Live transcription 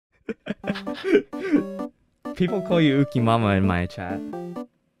People call you Uki Mama in my chat.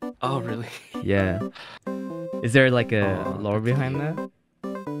 Oh, really? Yeah. Is there like a Oh, lore that's behind cute.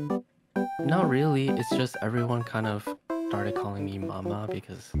 that? Not really. It's just everyone kind of started calling me Mama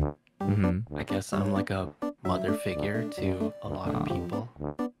because Mm-hmm. I guess I'm like a mother figure to a lot of Oh, people.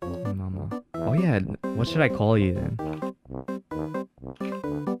 Mama. Oh yeah. What should I call you then?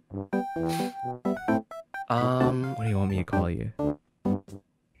 What do you want me to call you?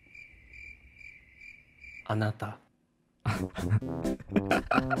 Anata.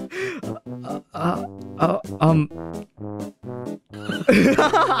 Uh, uh, um.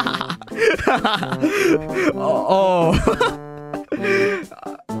 Oh.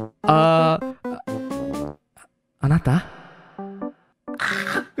 uh. あなた?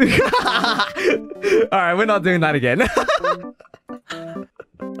 Alright, we're not doing that again.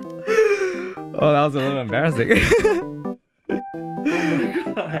 Oh, that was a little embarrassing. Oh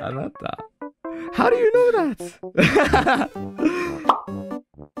my god. あなた. How do you know that?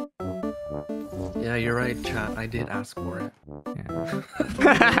 Yeah, you're right, chat. I did ask for it.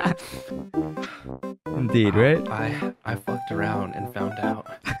 Yeah. Indeed, right? I fucked around and found out.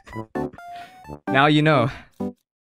 Now you know.